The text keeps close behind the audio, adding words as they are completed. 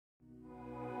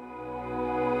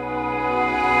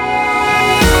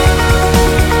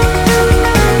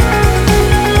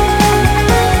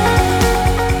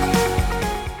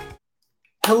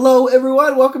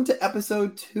everyone. Welcome to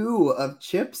episode 2 of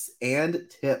Chips and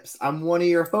Tips. I'm one of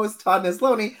your hosts, Todd and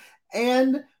Ross,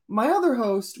 and my other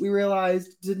host, we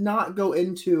realized, did not go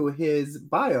into his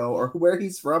bio or where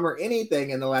he's from or anything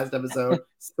in the last episode.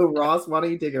 So, Ross, why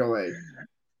don't you take it away?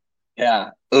 Yeah.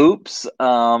 Oops.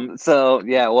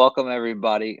 Welcome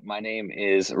everybody. My name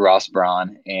is Ross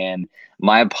Braun, and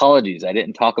my apologies. I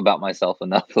didn't talk about myself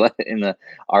enough in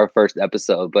our first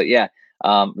episode. But yeah,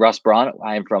 Ross Braun.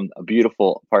 I am from a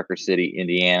beautiful Parker City,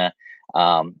 Indiana.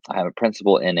 I have a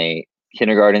principal in a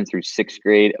kindergarten through sixth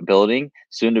grade building,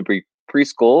 soon to be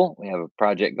preschool. We have a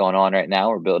project going on right now.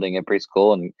 We're building a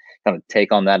preschool and kind of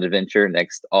take on that adventure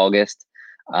next August.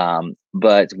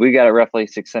 But we got roughly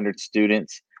 600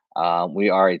 students. We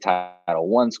are a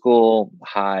Title I school,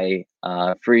 high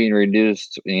free and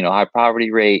reduced, high poverty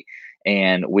rate,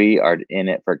 and we are in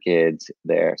it for kids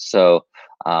there. So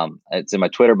it's in my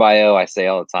Twitter bio. I say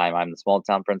all the time, I'm the small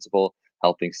town principal,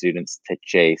 helping students to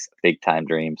chase big time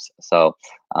dreams. So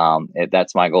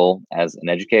that's my goal as an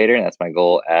educator, and that's my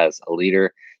goal as a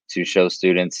leader, to show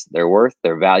students their worth,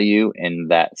 their value,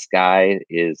 and that sky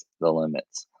is the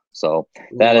limits. So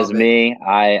that is me.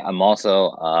 I am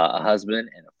also a husband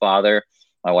and a father.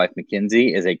 My wife,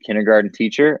 Mackenzie, is a kindergarten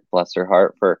teacher. Bless her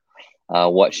heart for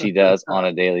what she does on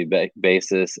a daily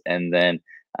basis. And then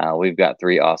we've got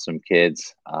 3 awesome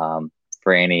kids,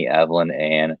 Franny, Evelyn,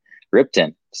 and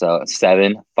Ripton. So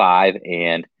 7, 5,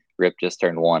 and Rip just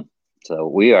turned 1. So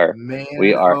we are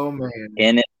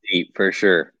in it deep for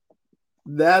sure.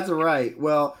 That's right.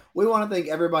 Well, we want to thank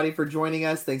everybody for joining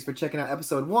us. Thanks for checking out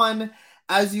episode 1.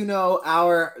 As you know,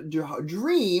 our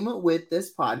dream with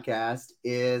this podcast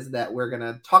is that we're going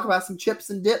to talk about some chips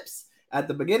and dips at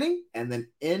the beginning and then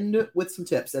end with some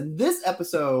tips. And this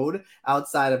episode,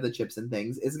 outside of the chips and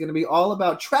things, is going to be all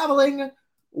about traveling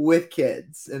with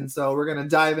kids. And so we're going to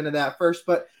dive into that first.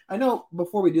 But I know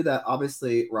before we do that,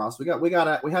 obviously, Ross, we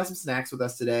have some snacks with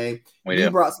us today. You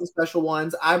brought some special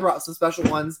ones. I brought some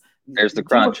special ones. There's the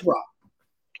crunch.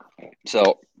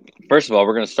 So, first of all,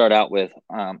 we're going to start out with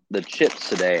the chips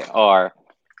today are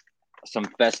some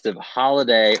festive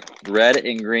holiday red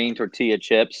and green tortilla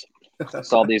chips.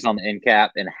 Saw these on the end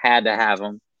cap and had to have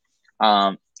them.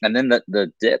 And then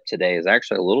the dip today is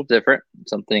actually a little different.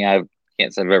 Something I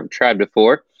can't say I've ever tried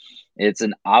before. It's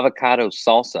an avocado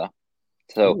salsa.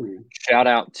 So, shout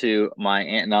out to my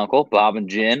aunt and uncle, Bob and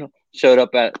Jen. Showed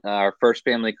up at our first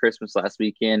family Christmas last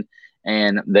weekend,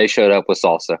 and they showed up with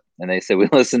salsa. And they said, we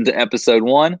listened to episode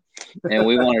 1, and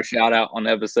we want to shout out on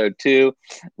episode 2.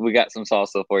 We got some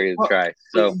salsa for you to try.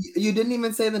 So you didn't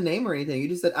even say the name or anything. You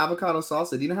just said avocado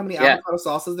salsa. Do you know how many avocado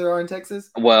salsas there are in Texas?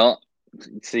 Well,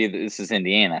 see, this is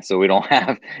Indiana, so we don't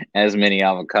have as many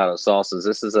avocado salsas.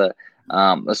 This is a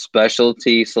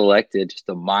specialty selected, just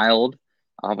a mild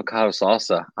avocado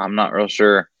salsa. I'm not real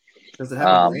sure. Does it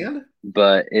have a brand?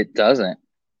 But it doesn't.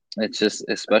 It's just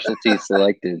a specialty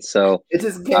selected. So it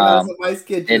just came out of somebody's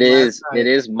kitchen. It is.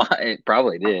 It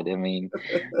probably did. I mean,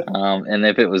 and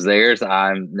if it was theirs,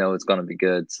 I know it's going to be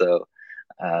good. So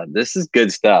this is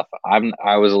good stuff.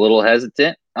 I was a little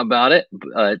hesitant about it,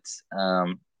 but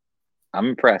I'm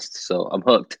impressed. So I'm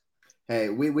hooked. Hey,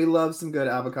 we love some good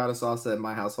avocado salsa in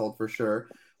my household for sure.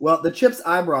 Well, the chips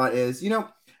I brought is,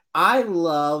 I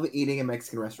love eating in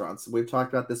Mexican restaurants. We've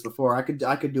talked about this before. I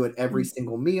could do it every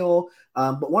single meal.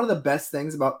 But one of the best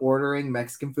things about ordering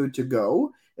Mexican food to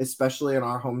go, especially in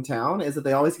our hometown, is that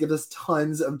they always give us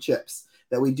tons of chips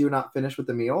that we do not finish with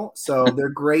the meal. So they're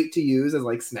great to use as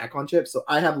like snack on chips. So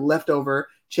I have leftover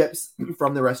chips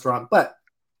from the restaurant.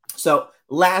 So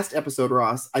last episode,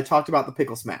 Ross, I talked about the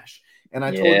pickle smash. And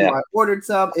I told you I ordered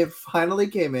some. It finally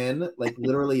came in like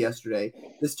literally yesterday.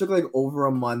 This took like over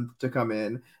a month to come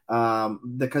in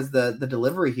because the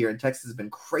delivery here in Texas has been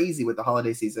crazy with the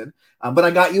holiday season. But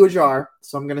I got you a jar,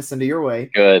 so I'm going to send it your way.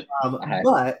 Good.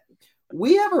 But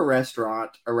we have a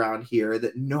restaurant around here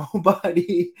that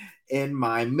nobody in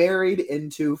my married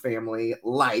into family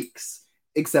likes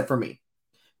except for me.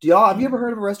 Have you ever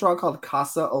heard of a restaurant called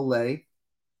Casa Olé?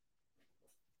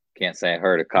 Can't say I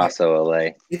heard of Casa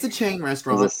Olé. It's a chain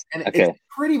restaurant, it's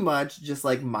pretty much just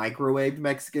like microwaved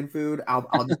Mexican food. I'll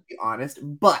just be honest.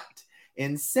 But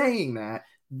in saying that,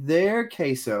 their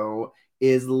queso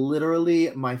is literally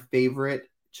my favorite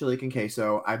chili con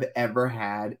queso I've ever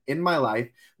had in my life.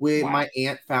 My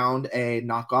aunt found a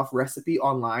knockoff recipe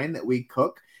online that we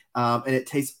cook, and it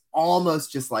tastes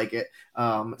almost just like it.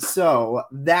 So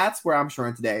that's where I'm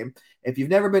showing today. If you've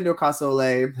never been to a Casa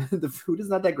Olé, the food is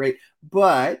not that great,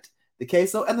 but the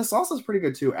queso and the salsa is pretty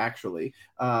good too, actually.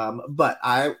 But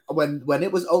when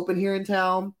it was open here in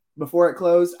town before it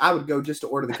closed, I would go just to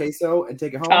order the queso and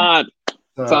take it home. Todd,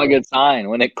 It's not a So, good sign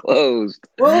when it closed.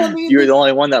 well, I mean, You were the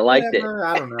only one that liked it. whatever.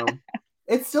 I don't know.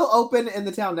 It's still open in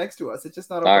the town next to us. It's just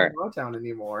not All open right. in our town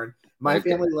anymore. And my Okay.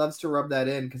 family loves to rub that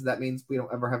in because that means we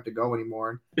don't ever have to go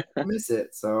anymore. I miss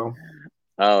it. So,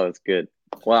 Oh, it's good.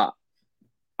 Well,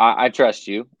 I trust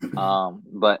you.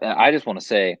 But I just want to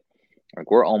say, like,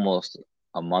 we're almost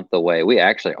a month away. We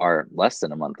actually are less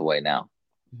than a month away now.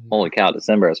 Holy cow,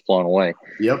 December has flown away.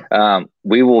 yep.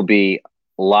 We will be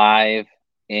live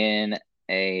in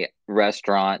a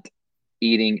restaurant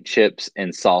eating chips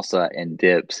and salsa and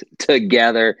dips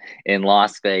together in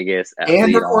Las Vegas at And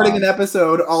Lead recording an On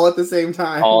episode all at the same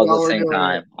time all at the while we're same doing it.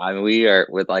 time. I mean, we are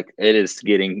with like it is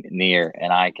getting near,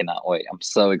 and I cannot wait. I'm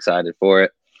so excited for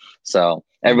it. So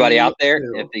everybody Me out there,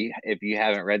 too. if you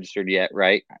haven't registered yet,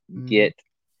 right, Mhm. get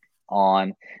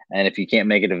on. And if you can't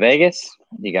make it to Vegas,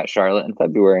 you got Charlotte in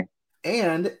February.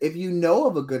 And if you know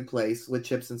of a good place with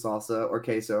chips and salsa or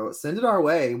queso, send it our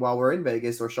way while we're in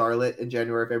Vegas or Charlotte in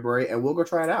January, February, and we'll go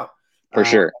try it out. For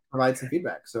sure. Provide some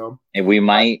feedback. So, And we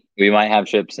might have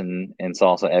chips and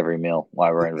salsa every meal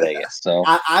while we're in Vegas. So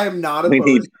I am not we opposed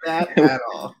need to that at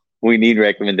all. we need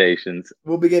recommendations.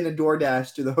 We'll be getting a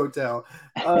DoorDash to the hotel.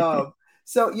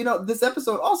 So, this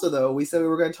episode also, though, we said we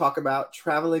were going to talk about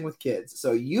traveling with kids.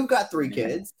 So you've got three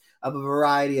kids of a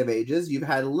variety of ages. You've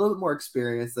had a little bit more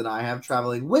experience than I have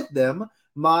traveling with them.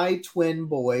 My twin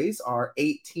boys are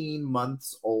 18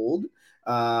 months old.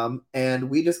 And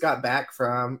we just got back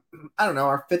from, I don't know,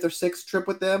 our fifth or sixth trip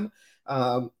with them.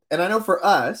 And I know for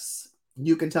us,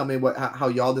 you can tell me how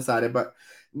y'all decided, but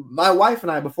my wife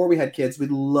and I, before we had kids, we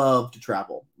loved to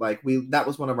travel. Like that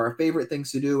was one of our favorite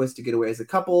things to do, was to get away as a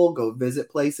couple, go visit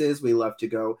places. We love to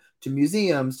go to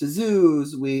museums, to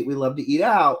zoos. We love to eat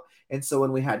out. And so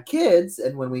when we had kids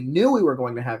and when we knew we were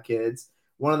going to have kids,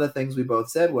 one of the things we both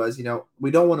said was,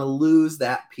 we don't want to lose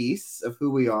that piece of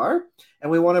who we are.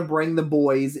 And we want to bring the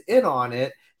boys in on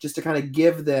it just to kind of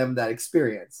give them that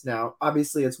experience. Now,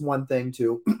 obviously, it's one thing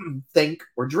to think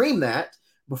or dream that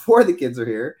before the kids are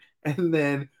here. And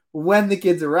then when the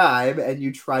kids arrive and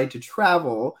you try to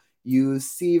travel, you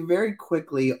see very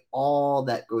quickly all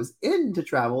that goes into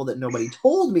travel that nobody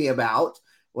told me about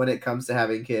when it comes to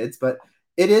having kids. But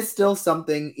it is still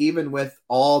something, even with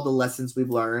all the lessons we've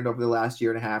learned over the last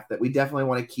year and a half, that we definitely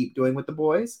want to keep doing with the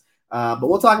boys. But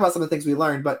we'll talk about some of the things we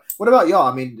learned. But what about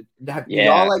y'all? I mean, do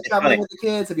y'all like It's traveling funny. with the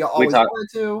kids? Have y'all We always talk wanted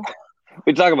to?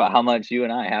 we talk about how much you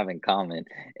and I have in common,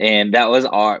 and that was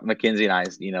our Mackenzie and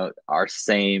I's, our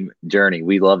same journey.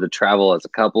 We love to travel as a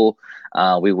couple.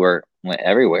 Went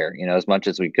everywhere, as much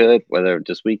as we could, whether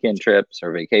just weekend trips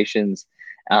or vacations.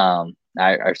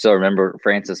 I still remember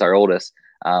Francis, our oldest.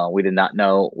 We did not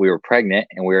know we were pregnant,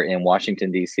 and we were in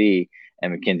Washington D.C.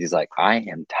 And Mackenzie's like, I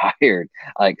am tired.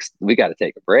 Like, we got to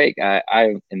take a break.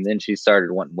 And then she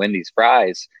started wanting Wendy's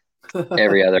fries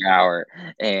every other hour.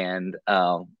 And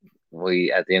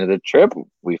we, at the end of the trip,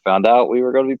 we found out we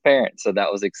were going to be parents. So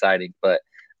that was exciting. But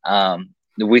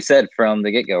we said from the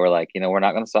get go, we're like, we're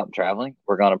not going to stop traveling.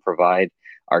 We're going to provide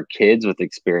our kids with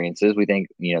experiences. We think,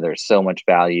 there's so much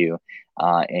value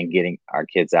in getting our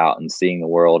kids out and seeing the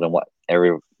world and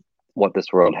what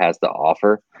this world has to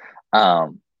offer.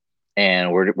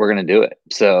 And we're going to do it.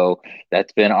 So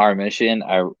that's been our mission.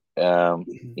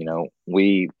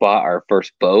 We bought our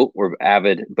first boat. We're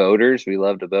avid boaters. We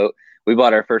love to boat. We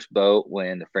bought our first boat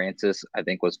when Francis, I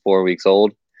think, was 4 weeks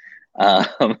old,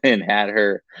 and had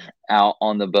her out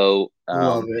on the boat.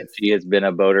 Love And it. she has been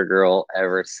a boater girl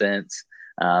ever since.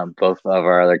 Both of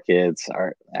our other kids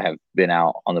have been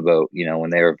out on the boat, when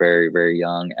they were very, very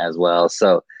young as well.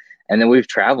 So, and then we've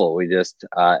traveled. We just,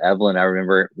 Evelyn, I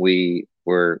remember we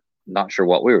were not sure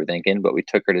what we were thinking, but we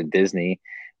took her to Disney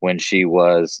when she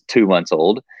was 2 months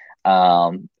old.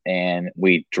 And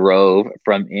we drove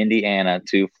from Indiana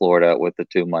to Florida with the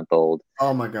 2 month old.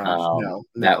 Oh my gosh. No,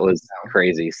 That was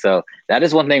crazy. So that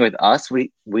is one thing with us.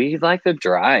 We like to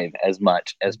drive as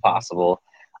much as possible.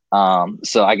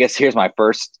 So I guess here's my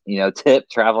first, tip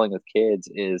traveling with kids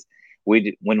is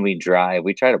when we drive,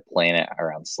 we try to plan it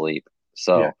around sleep.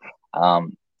 So,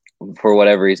 for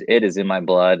whatever reason, it is in my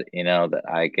blood, that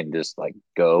I can just like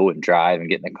go and drive and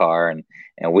get in the car and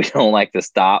we don't like to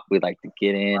stop. We like to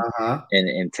get in Uh-huh.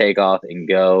 and take off and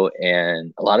go.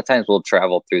 And a lot of times we'll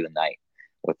travel through the night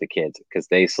with the kids because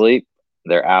they sleep,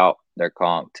 they're out, they're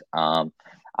conked.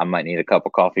 I might need a cup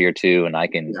of coffee or two and I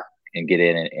can and get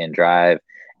in and drive.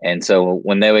 And so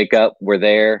when they wake up, we're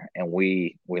there and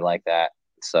we like that.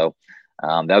 So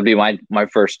that would be my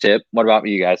first tip. What about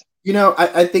you guys?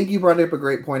 I think you brought up a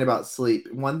great point about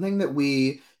sleep. One thing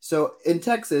that so in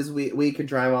Texas, we could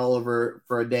drive all over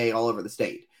for a day, all over the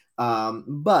state.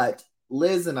 But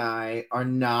Liz and I are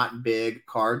not big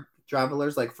car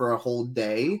travelers like for a whole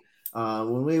day.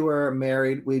 When we were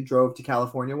married, we drove to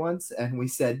California once, and we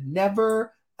said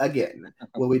never again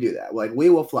will we do that. Like we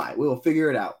will fly, we will figure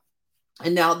it out.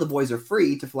 And now the boys are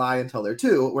free to fly until they're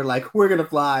 2. We're like, we're gonna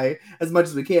fly as much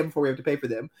as we can before we have to pay for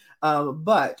them.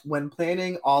 But when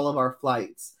planning all of our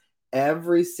flights,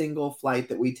 every single flight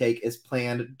that we take is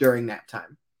planned during nap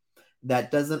time.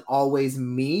 That doesn't always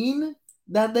mean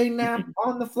that they nap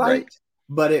on the Right. flight,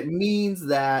 but it means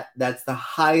that that's the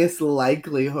highest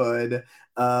likelihood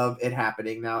of it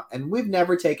happening now. And we've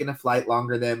never taken a flight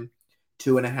longer than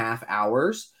 2.5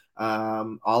 hours.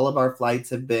 All of our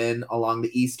flights have been along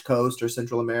the East Coast or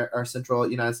Central America or Central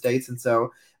United States, and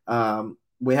so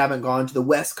we haven't gone to the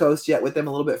West Coast yet with them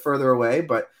a little bit further away.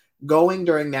 But going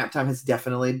during nap time has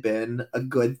definitely been a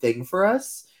good thing for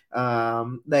us.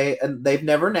 They've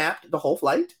never napped the whole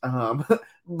flight,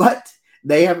 but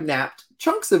they have napped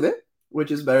chunks of it, which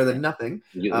is better than nothing.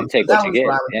 You So take that what you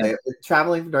was what get. I would say.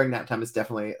 Traveling during nap time is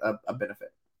definitely a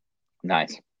benefit.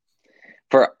 Nice.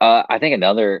 For I think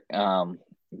another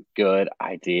good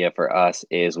idea for us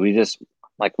is we just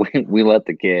like we let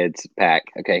the kids pack.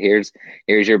 Okay, here's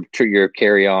your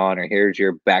carry on, or here's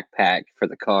your backpack for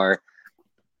the car.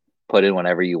 Put in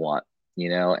whenever you want,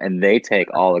 and they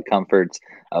take all the comforts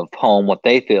of home, what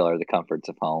they feel are the comforts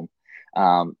of home.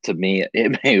 To me,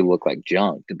 it may look like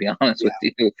junk, to be honest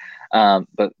with you,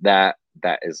 but that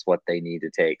is what they need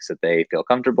to take so they feel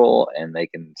comfortable and they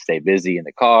can stay busy in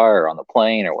the car or on the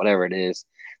plane or whatever it is.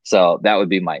 So that would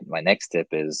be my next tip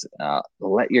is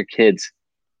let your kids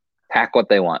pack what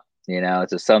they want,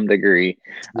 to some degree.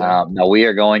 Yeah. Now we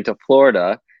are going to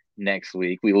Florida next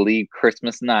week. We leave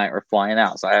Christmas night. We're flying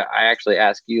out. So I actually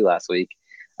asked you last week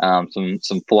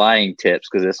some flying tips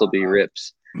because this will be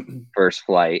Rip's first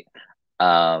flight.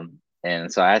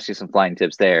 And so I asked you some flying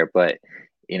tips there, but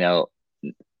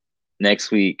next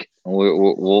week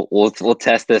we'll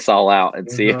test this all out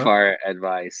and see if our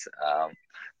advice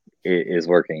is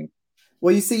working.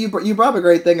 Well, you see, you brought up a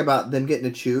great thing about them getting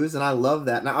to choose, and I love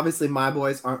that. Now, obviously, my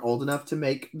boys aren't old enough to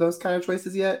make those kind of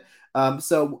choices yet.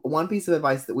 So one piece of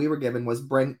advice that we were given was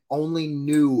bring only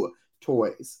new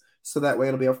toys, so that way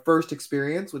it'll be a first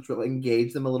experience, which will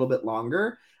engage them a little bit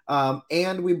longer.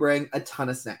 And we bring a ton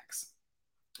of snacks.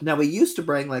 Now, we used to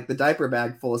bring like the diaper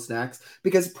bag full of snacks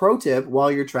because, pro tip,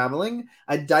 while you're traveling,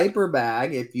 a diaper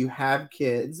bag, if you have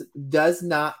kids, does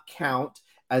not count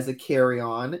as a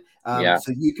carry-on. Yeah.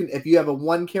 So you can, if you have a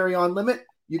 1 carry-on limit,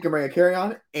 you can bring a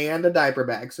carry-on and a diaper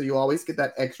bag. So you always get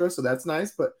that extra. So that's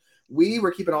nice. But we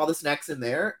were keeping all the snacks in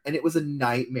there, and it was a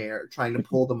nightmare trying to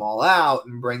pull them all out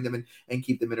and bring them in and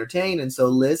keep them entertained. And so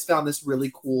Liz found this really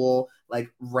cool,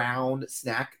 like round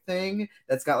snack thing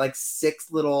that's got like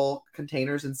 6 little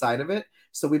containers inside of it.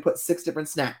 So we put 6 different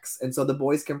snacks. And so the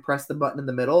boys can press the button in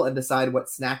the middle and decide what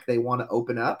snack they want to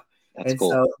open up. That's And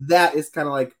cool. so that is kind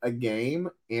of like a game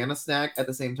and a snack at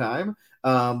the same time.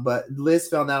 But Liz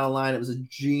found that online. It was a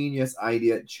genius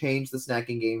idea. It changed the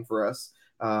snacking game for us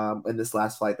in this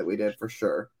last flight that we did for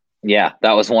sure. Yeah,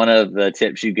 that was one of the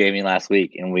tips you gave me last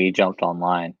week, and we jumped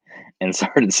online and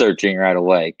started searching right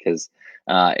away because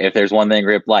if there's one thing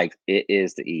Rip likes, it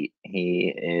is to eat.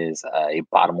 He is a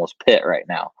bottomless pit right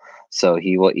now, so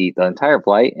he will eat the entire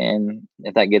flight, and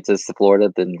if that gets us to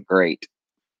Florida, then great.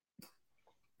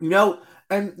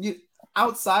 And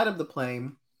outside of the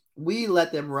plane, we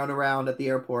let them run around at the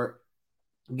airport,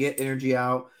 get energy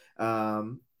out.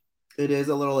 It is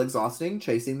a little exhausting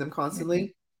chasing them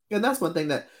constantly. And that's one thing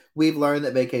that we've learned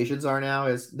that vacations are now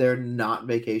is they're not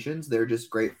vacations. They're just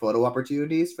great photo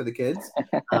opportunities for the kids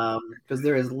because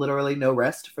there is literally no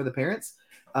rest for the parents.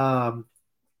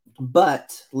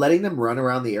 But letting them run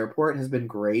around the airport has been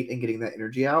great in getting that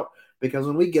energy out because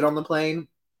when we get on the plane,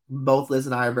 both Liz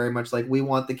and I are very much like we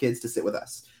want the kids to sit with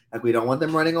us. Like we don't want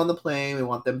them running on the plane. We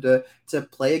want them to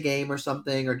play a game or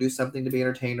something or do something to be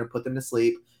entertained or put them to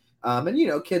sleep.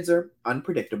 And kids are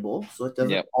unpredictable, so it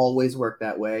doesn't always work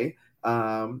that way.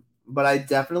 But I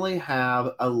definitely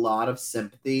have a lot of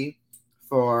sympathy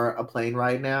for a plane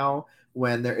ride now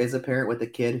when there is a parent with a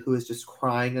kid who is just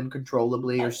crying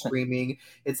uncontrollably or screaming.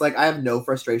 It's like I have no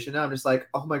frustration now. I'm just like,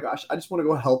 oh my gosh, I just want to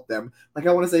go help them. Like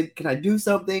I want to say, can I do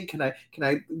something? Can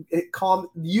I calm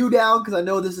you down? Because I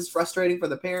know this is frustrating for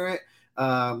the parent.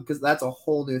 Because that's a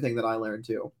whole new thing that I learned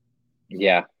too.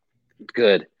 Yeah,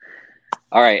 good.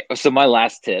 All right. So my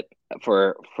last tip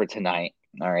for tonight,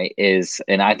 all right, is,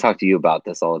 and I talk to you about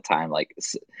this all the time, like,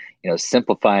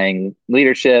 simplifying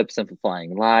leadership,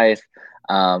 simplifying life.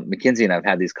 Mackenzie and I've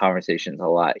had these conversations a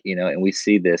lot, and we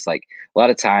see this like a lot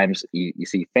of times you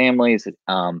see families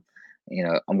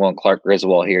I'm going Clark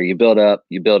Griswold here. You build up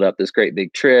this great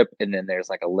big trip, and then there's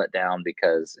like a letdown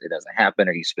because it doesn't happen,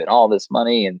 or you spend all this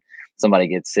money and somebody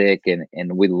gets sick.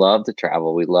 And we love to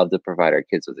travel. We love to provide our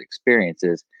kids with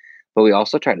experiences, but we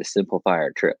also try to simplify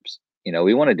our trips.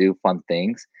 We want to do fun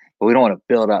things, but we don't want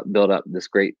to build up this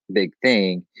great big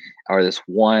thing or this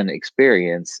one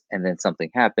experience, and then something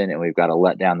happened, and we've got to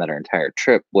let down that our entire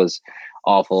trip was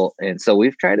awful. And so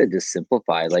we've tried to just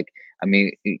simplify. Like, I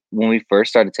mean, when we first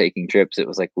started taking trips, it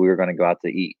was like we were going to go out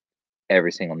to eat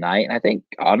every single night. And I think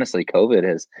honestly, COVID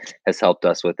has helped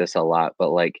us with this a lot.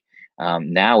 But like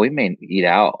now, we may eat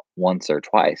out once or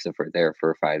twice if we're there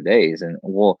for 5 days, and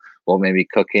we'll maybe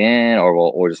cook in,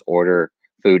 or just order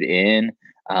food in.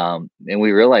 And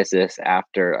we realized this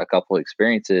after a couple of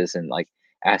experiences, and like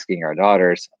asking our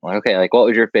daughters, like, okay, like what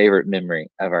was your favorite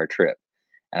memory of our trip?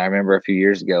 And I remember a few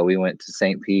years ago, we went to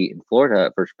St. Pete in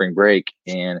Florida for spring break,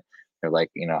 and they're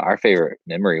like, our favorite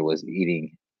memory was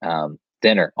eating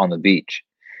dinner on the beach.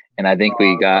 And I think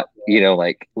we got,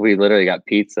 like we literally got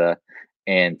pizza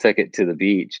and took it to the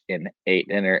beach and ate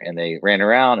dinner, and they ran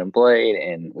around and played,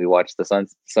 and we watched the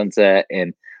sunset,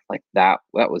 and like that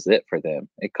was it for them.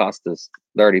 It cost us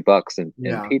 $30 in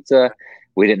Yeah. pizza.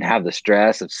 We didn't have the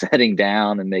stress of sitting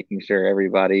down and making sure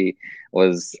everybody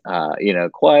was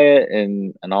quiet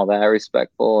and all that,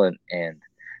 respectful, and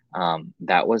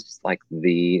that was like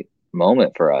the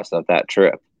moment for us of that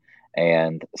trip.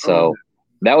 And Oh, so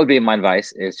that would be my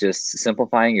advice, is just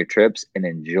simplifying your trips and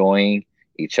enjoying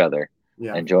each other,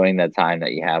 yeah. enjoying the time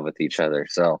that you have with each other.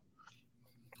 So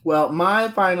Well, my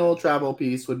final travel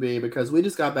piece would be, because we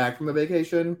just got back from a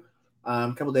vacation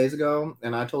a couple days ago,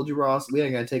 and I told you, Ross, we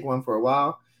ain't gonna take one for a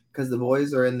while because the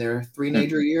boys are in their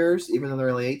three-nager years, even though they're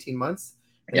only 18 months,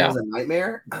 and it yeah. was a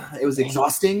nightmare. It was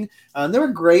exhausting. There were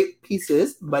great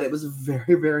pieces, but it was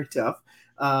very, very tough.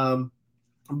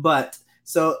 But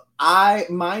so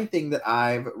my thing that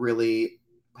I've really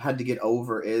had to get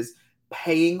over is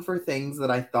paying for things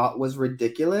that I thought was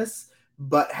ridiculous,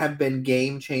 but have been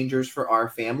game changers for our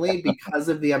family because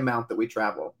of the amount that we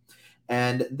travel.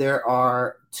 And there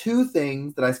are two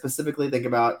things that I specifically think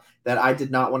about that I did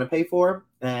not want to pay for.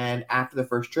 And after the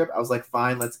first trip, I was like,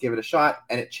 fine, let's give it a shot.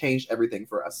 And it changed everything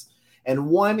for us. And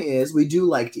one is, we do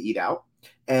like to eat out,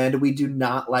 and we do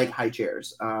not like high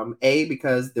chairs. A,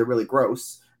 because they're really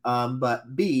gross,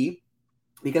 but B,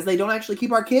 because they don't actually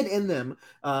keep our kid in them.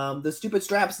 The stupid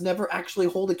straps never actually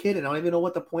hold a kid, and I don't even know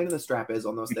what the point of the strap is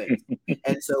on those things.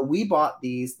 And so we bought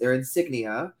these. They're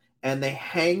insignia, and they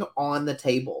hang on the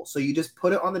table. So you just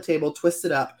put it on the table, twist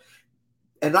it up.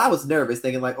 And I was nervous,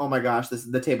 thinking like, oh my gosh,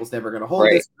 the table's never going to hold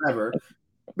Right. this forever.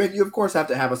 But you of course have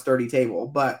to have a sturdy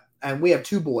table. And we have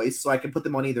two boys, so I can put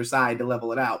them on either side to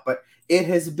level it out. But it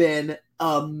has been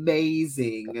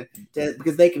amazing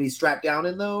because they can be strapped down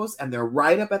in those, and they're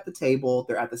right up at the table.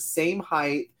 They're at the same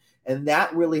height, and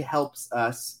that really helps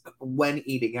us when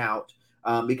eating out.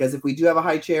 Because if we do have a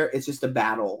high chair, it's just a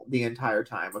battle the entire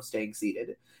time of staying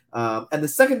seated. And the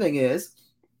second thing is,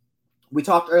 we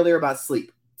talked earlier about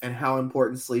sleep and how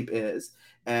important sleep is.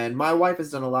 And my wife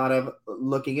has done a lot of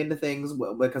looking into things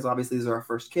because obviously these are our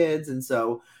first kids. And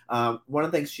so one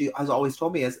of the things she has always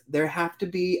told me is there have to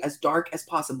be as dark as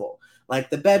possible. Like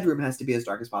the bedroom has to be as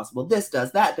dark as possible. This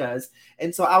does, that does.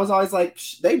 And so I was always like,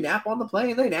 they nap on the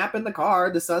plane, they nap in the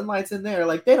car, the sunlight's in there.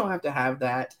 Like they don't have to have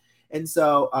that. And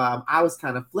so I was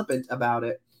kind of flippant about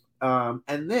it.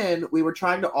 And then we were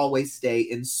trying to always stay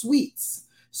in suites,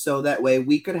 so that way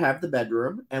we could have the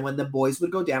bedroom, and when the boys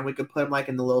would go down, we could put them like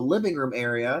in the little living room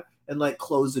area and like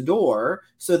close the door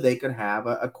so they could have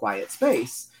a quiet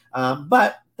space.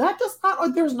 But that does not,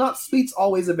 like, there's not suites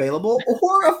always available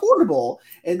or affordable.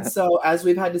 And so as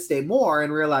we've had to stay more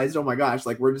and realized, oh my gosh,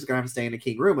 like we're just gonna have to stay in a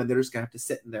king room, and they're just gonna have to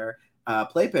sit in their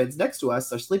playpens next to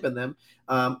us or sleep in them.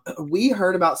 We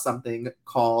heard about something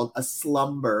called a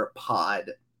slumber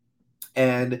pod.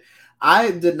 And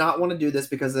I did not want to do this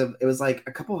because it was like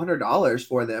a couple $100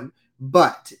 for them,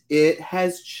 but it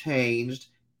has changed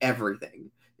everything.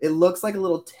 It looks like a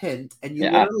little tent, and you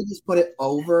Yeah. literally just put it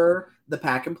over the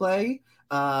pack and play,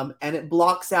 and it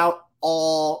blocks out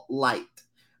all light.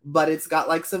 But it's got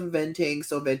like some venting,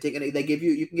 so venting, and they give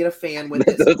you can get a fan with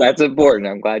it. So That's important.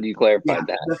 I'm glad you yeah, clarified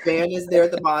that. the fan is there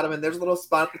at the bottom, and there's a little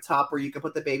spot at the top where you can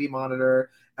put the baby monitor,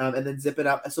 and then zip it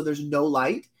up. So there's no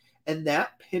light, and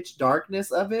that pitch darkness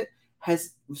of it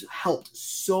has helped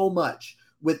so much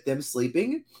with them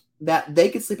sleeping that they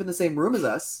could sleep in the same room as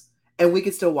us, and we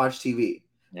could still watch TV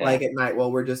Yeah. like at night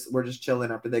while we're just chilling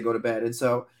after they go to bed. And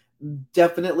so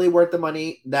definitely worth the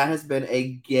money. That has been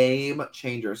a game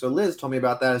changer. So Liz told me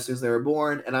about that as soon as they were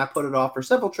born, and I put it off for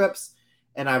several trips,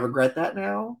 and I regret that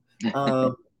now.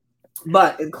 Um,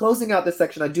 But in closing out this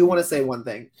section, I do want to say one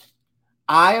thing.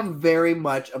 I am very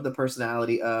much of the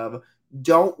personality of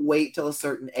don't wait till a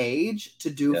certain age to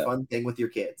do Yeah. fun thing with your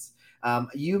kids.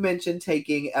 You mentioned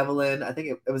taking Evelyn, I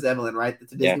think it was Evelyn, right, to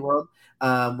Yeah. Disney World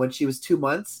when she was 2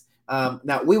 months.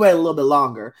 Now we waited a little bit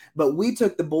longer, but we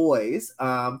took the boys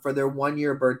for their 1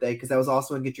 year birthday because that was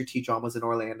also when Get Your Teach On was in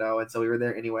Orlando, and so we were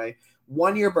there anyway.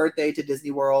 1 year birthday to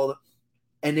Disney World,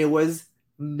 and it was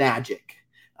magic.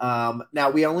 Now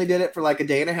we only did it for like a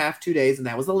day and a half, 2 days, and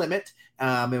that was the limit.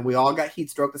 And we all got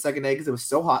heat stroke the second day because it was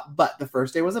so hot. But the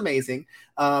first day was amazing,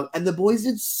 and the boys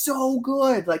did so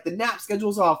good. Like the nap schedule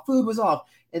was off, food was off,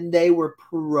 and they were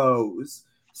pros.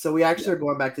 So we actually Yeah. are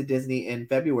going back to Disney in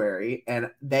February,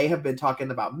 and they have been talking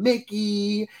about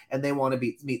Mickey, and they want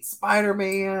to meet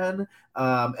Spider-Man.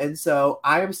 And so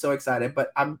I am so excited.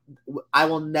 But I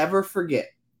will never forget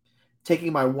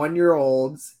taking my 1 year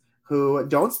olds who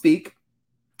don't speak,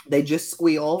 they just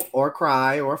squeal or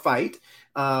cry or fight.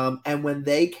 And when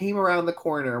they came around the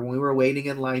corner, when we were waiting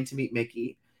in line to meet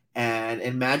Mickey, and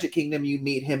in Magic Kingdom, you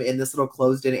meet him in this little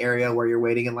closed in area where you're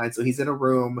waiting in line. So he's in a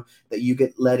room that you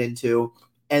get led into.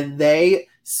 And they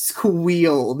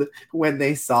squealed when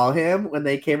they saw him, when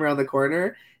they came around the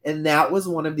corner. And that was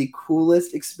one of the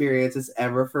coolest experiences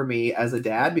ever for me as a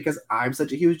dad because I'm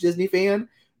such a huge Disney fan.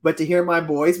 But to hear my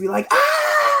boys be like,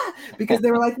 ah, because they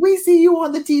were like, we see you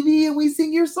on the TV and we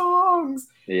sing your songs.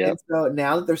 And Yep. so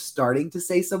now that they're starting to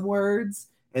say some words,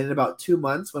 and in about 2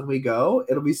 months when we go,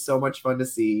 it'll be so much fun to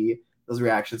see those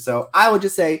reactions. So I would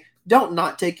just say, don't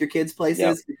not take your kids Yep.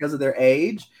 places because of their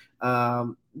age.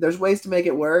 There's ways to make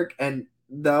it work, and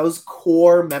those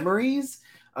core memories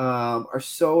are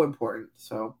so important.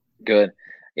 So Good.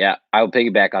 Yeah, I would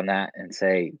piggyback on that and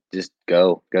say just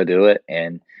go do it,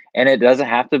 and it doesn't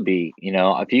have to be,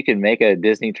 if you can make a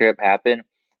Disney trip happen,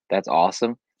 that's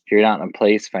awesome. If you're not in a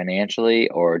place financially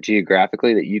or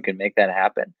geographically that you can make that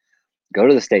happen, go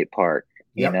to the state park,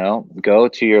 yep, go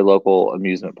to your local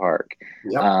amusement park.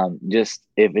 yep, Just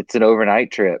if it's an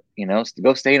overnight trip,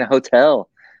 go stay in a hotel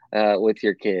with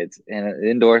your kids in an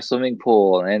indoor swimming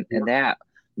pool and yep. that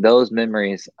those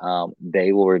memories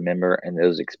they will remember, and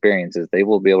those experiences they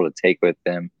will be able to take with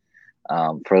them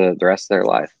for the rest of their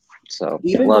life. So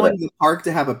Even love going it. to the park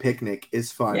to have a picnic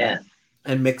is fun Yeah,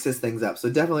 and mixes things up. So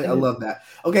definitely, I it is love that.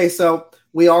 Okay, so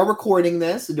we are recording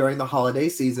this during the holiday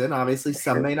season. Obviously, for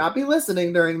some sure. may not be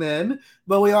listening during then,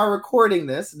 but we are recording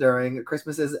this during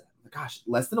Christmas is gosh,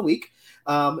 less than a week.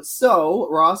 So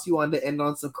Ross, you wanted to end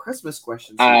on some Christmas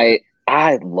questions here.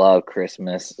 I love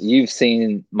Christmas. You've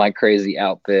seen my crazy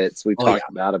outfits. We Oh yeah,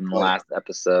 talked about them in the oh yeah. last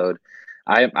episode.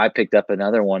 I picked up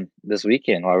another one this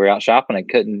weekend while we were out shopping. I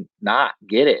couldn't not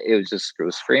get it. It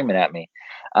was screaming at me.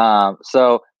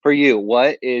 So for you,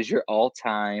 what is your all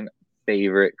time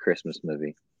favorite Christmas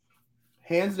movie?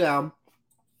 Hands down,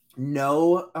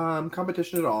 no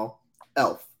competition at all.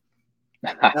 Elf.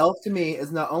 Elf to me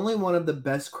is not only one of the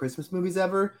best Christmas movies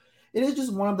ever, it is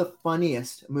just one of the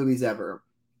funniest movies ever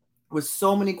with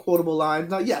so many quotable lines.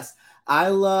 Now, yes, I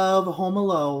love Home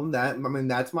Alone.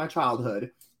 That's my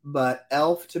childhood. But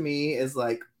Elf to me is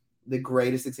like the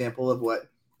greatest example of what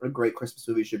a great Christmas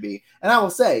movie should be. And I will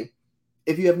say,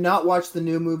 if you have not watched the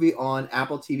new movie on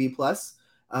Apple TV Plus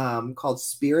called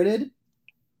Spirited,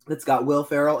 that's got Will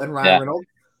Ferrell and Ryan Yeah, Reynolds,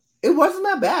 it wasn't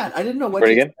that bad. I didn't know what to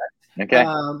pretty expect, good. Okay.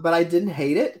 but I didn't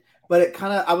hate it. But it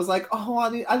kind of, I was like, oh,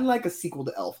 I'd like a sequel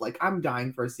to Elf. Like, I'm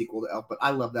dying for a sequel to Elf, but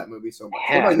I love that movie so much.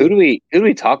 What Yeah, about you? who do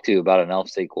we talk to about an Elf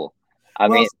sequel? I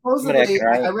Well, mean, somebody I supposedly, can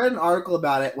I write. read an article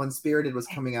about it when Spirited was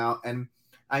coming out, and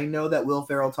I know that Will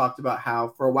Ferrell talked about how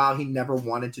for a while he never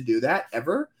wanted to do that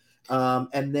ever,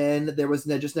 and then there was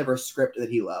just never a script that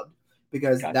he loved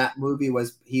because Gotcha. that movie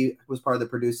was he was part of the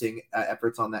producing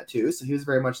efforts on that too. So he was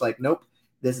very much like, nope,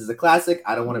 this is a classic.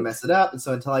 I don't want to Nice. mess it up, and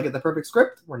so until I get the perfect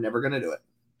script, we're never gonna do it.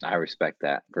 I respect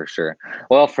that for sure.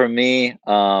 Well, for me,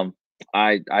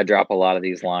 I drop a lot of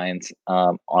these lines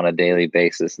on a daily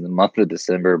basis in the month of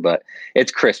December, but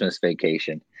it's Christmas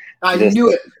Vacation. I Just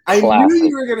knew it. I knew classic.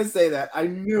 you were gonna say that. I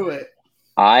knew it.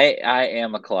 I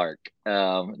am a Clark,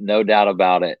 no doubt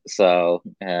about it. So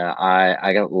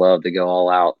I got love to go all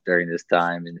out during this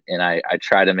time, and I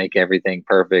try to make everything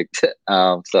perfect,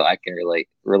 so I can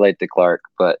relate to Clark.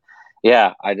 But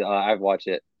yeah, I've watched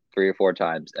it 3 or 4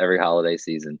 times every holiday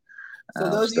season. So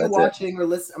those of So you that's it. watching or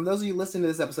listen, those of you listening to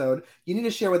this episode, you need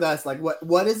to share with us like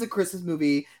what is a Christmas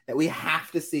movie that we have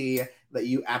to see that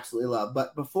you absolutely love.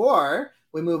 But before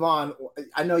we move on,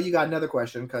 I know you got another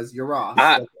question because you're Ross.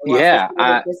 I So Ross, yeah,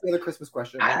 what's the other Christmas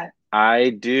question? I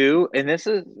do, and this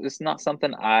is not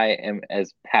something I am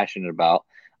as passionate about,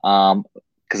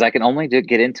 because I can only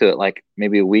get into it like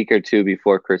maybe a week or two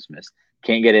before Christmas.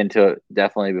 Can't get into it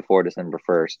definitely before December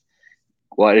 1st.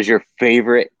 What is your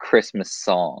favorite Christmas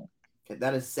song? Okay,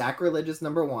 that is sacrilegious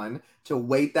number one to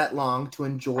wait that long to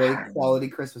enjoy quality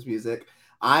Christmas music.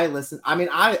 I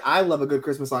love a good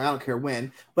Christmas song. I don't care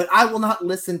when, but I will not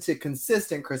listen to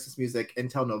consistent Christmas music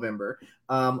until November.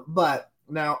 But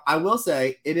now I will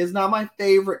say it is not my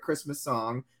favorite Christmas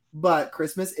song, but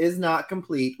Christmas is not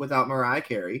complete without Mariah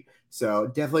Carey. So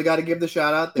definitely got to give the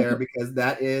shout out there because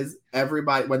that is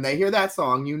everybody. When they hear that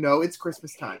song, you know it's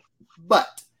Christmas time.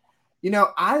 But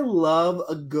I love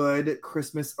a good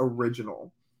Christmas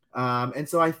original. And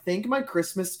so I think my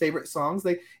Christmas favorite songs,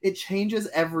 it changes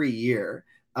every year.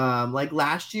 Like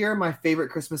last year, my favorite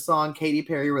Christmas song, Katy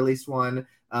Perry released one,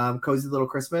 Cozy Little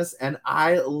Christmas, and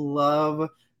I love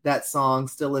that song,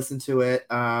 still listen to it.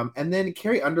 And then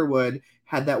Carrie Underwood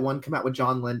had that one come out with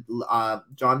John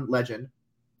Legend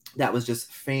that was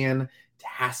just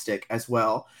fantastic as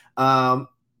well.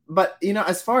 But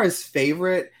as far as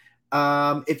favorite,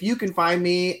 if you can find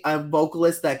me a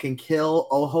vocalist that can kill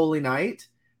Oh Holy Night,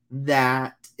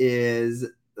 that is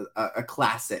a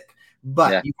classic.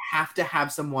 But you have to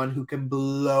have someone who can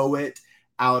blow it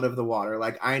out of the water.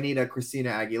 Like I need a Christina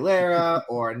Aguilera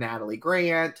or a Natalie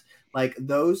Grant. Like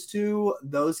those two,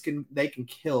 they can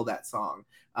kill that song.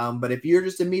 But if you're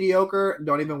just a mediocre,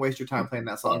 don't even waste your time playing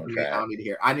that song for me. I don't need to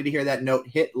hear. I need to hear that note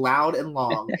hit loud and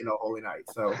long in A Holy Night.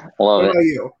 So Love what it. about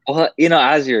you? Well,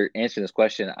 as you're answering this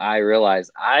question, I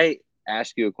realize I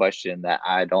asked you a question that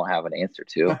I don't have an answer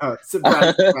to.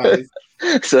 Surprise, surprise.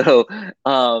 So,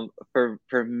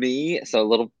 for me,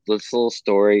 so this little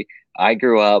story. I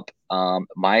grew up.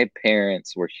 My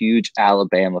parents were huge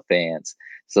Alabama fans,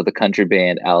 so the country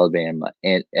band Alabama,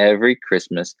 and every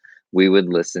Christmas we would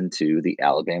listen to the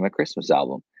Alabama Christmas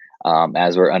album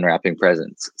as we're unwrapping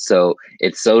presents. So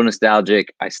it's so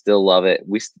nostalgic. I still love it.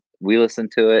 We listen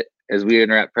to it as we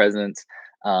unwrap presents.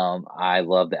 I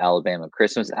love the Alabama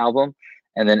Christmas album.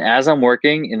 And then as I'm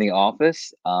working in the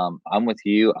office, I'm with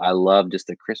you. I love just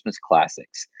the Christmas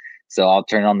classics. So I'll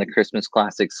turn on the Christmas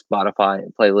classics Spotify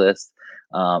playlist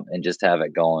and just have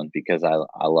it going because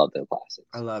I love the classics.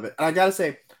 I love it. And I got to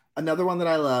say, another one that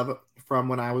I love from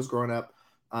when I was growing up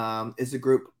is the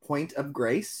group Point of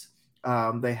Grace.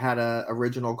 They had a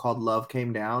original called Love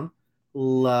Came Down.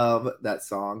 Love that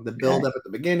song. The build up at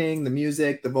the beginning, the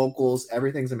music, the vocals,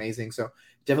 everything's amazing. So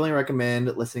definitely recommend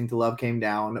listening to Love Came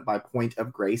Down by Point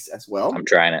of Grace as well. I'm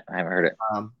trying it. I haven't heard it.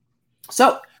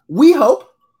 So we hope,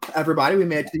 everybody, we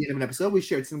made it to the end of an episode. We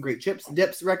shared some great chips,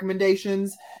 dips,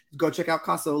 recommendations. Go check out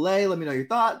Casa Olay. Let me know your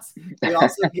thoughts. We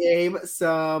also gave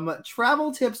some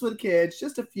travel tips with kids,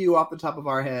 just a few off the top of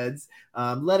our heads.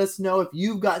 Let us know if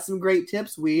you've got some great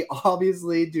tips. We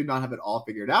obviously do not have it all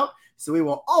figured out, so we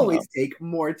will always take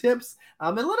more tips.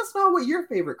 And let us know what your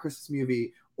favorite Christmas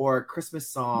movie or Christmas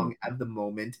song at the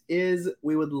moment is.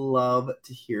 We would love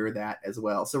to hear that as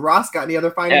well. So Ross, got any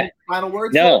other final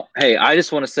words? No. Hey, I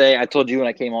just want to say, I told you when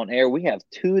I came on air, we have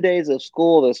 2 days of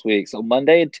school this week. So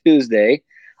Monday and Tuesday,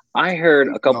 I heard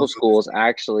a couple schools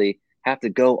actually have to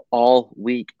go all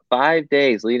week, 5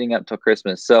 days leading up to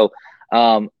Christmas. So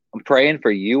I'm praying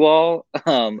for you all.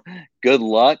 Good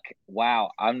luck.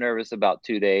 Wow. I'm nervous about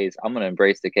 2 days. I'm going to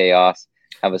embrace the chaos,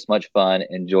 have as much fun,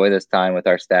 enjoy this time with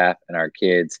our staff and our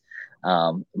kids.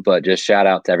 But just shout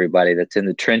out to everybody that's in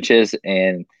the trenches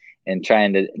and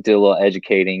trying to do a little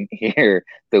educating here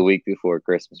the week before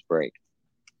Christmas break.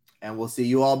 And we'll see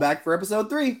you all back for episode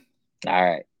 3. All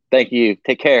right. Thank you.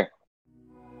 Take care.